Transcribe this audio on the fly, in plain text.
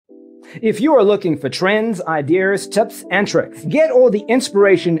If you are looking for trends, ideas, tips, and tricks, get all the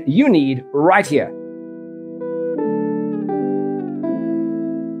inspiration you need right here.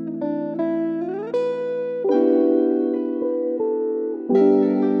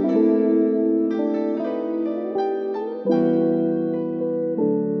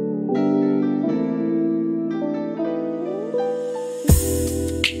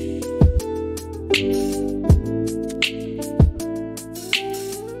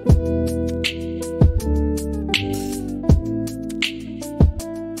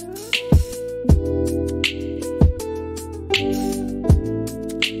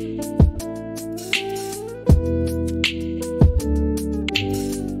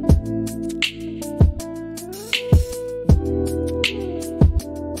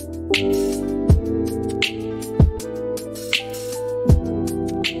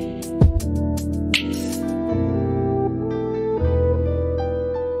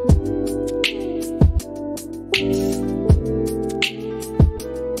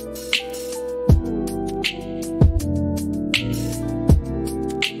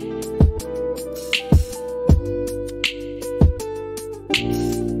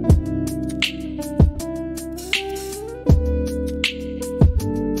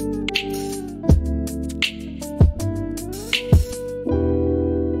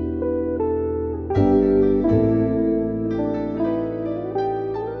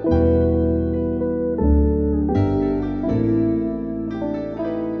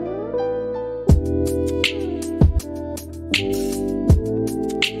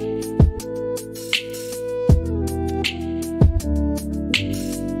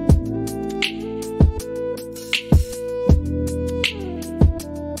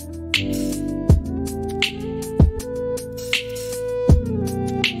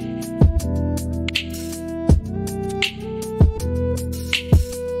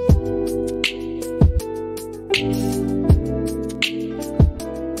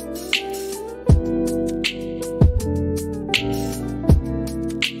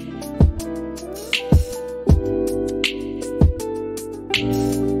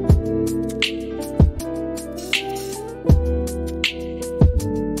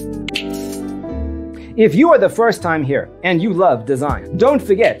 If you are the first time here and you love design, don't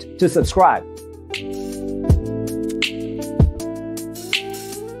forget to subscribe.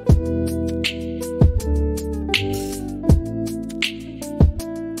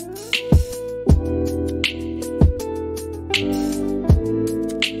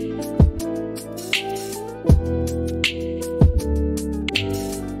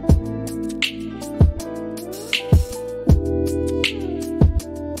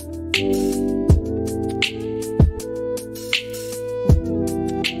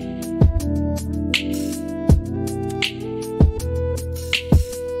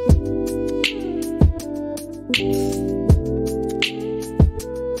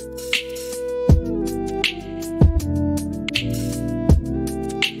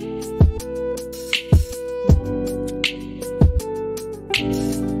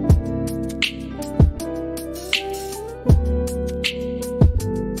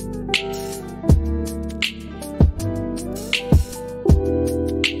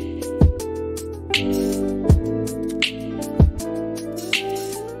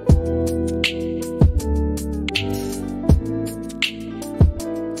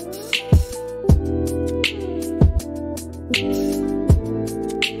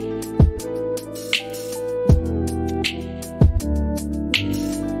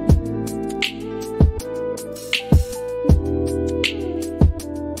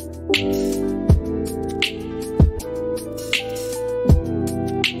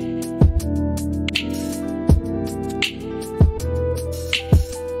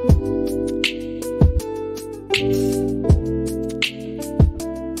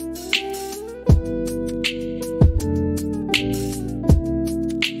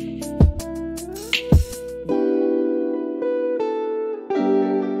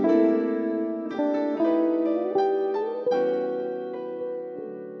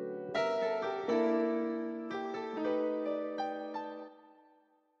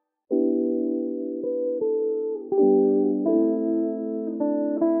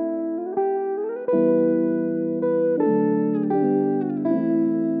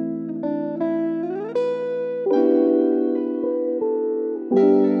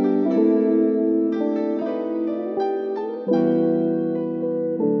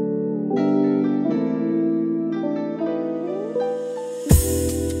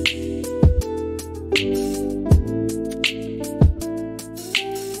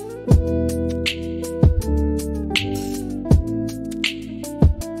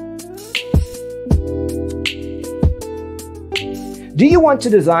 Do you want to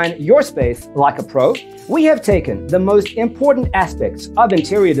design your space like a pro? We have taken the most important aspects of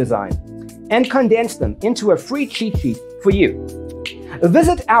interior design and condensed them into a free cheat sheet for you.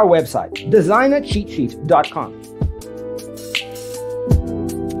 Visit our website, designercheatsheet.com.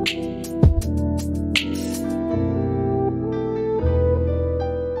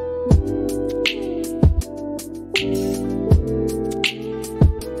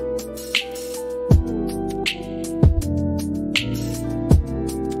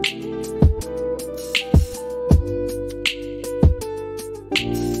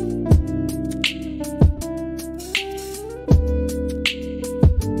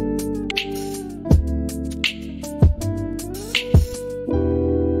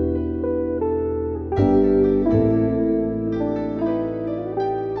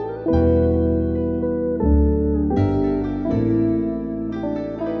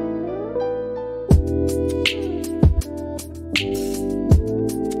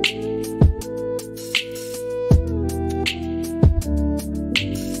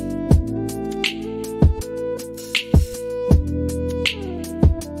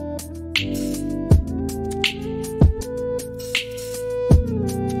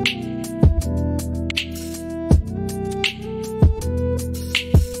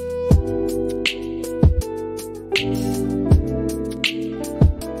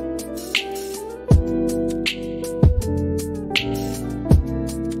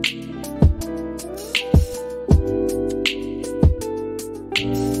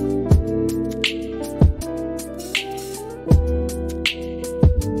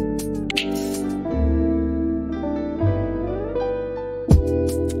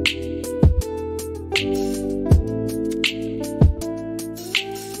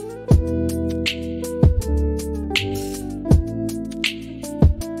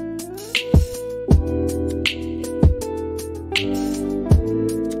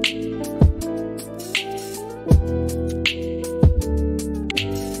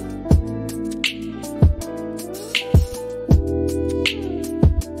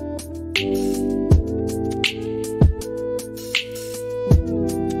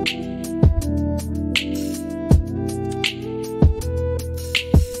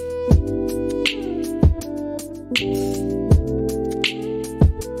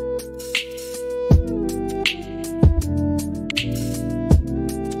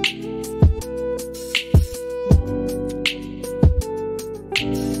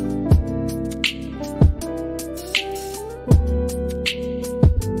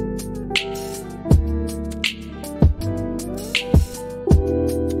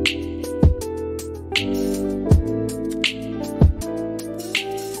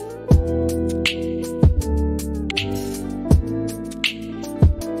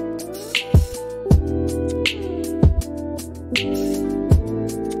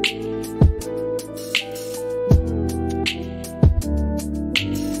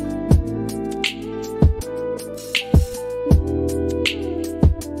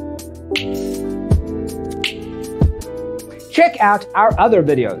 Check out our other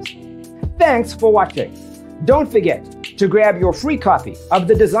videos. Thanks for watching. Don't forget to grab your free copy of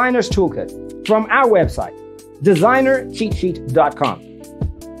the Designer's Toolkit from our website, designercheatsheet.com.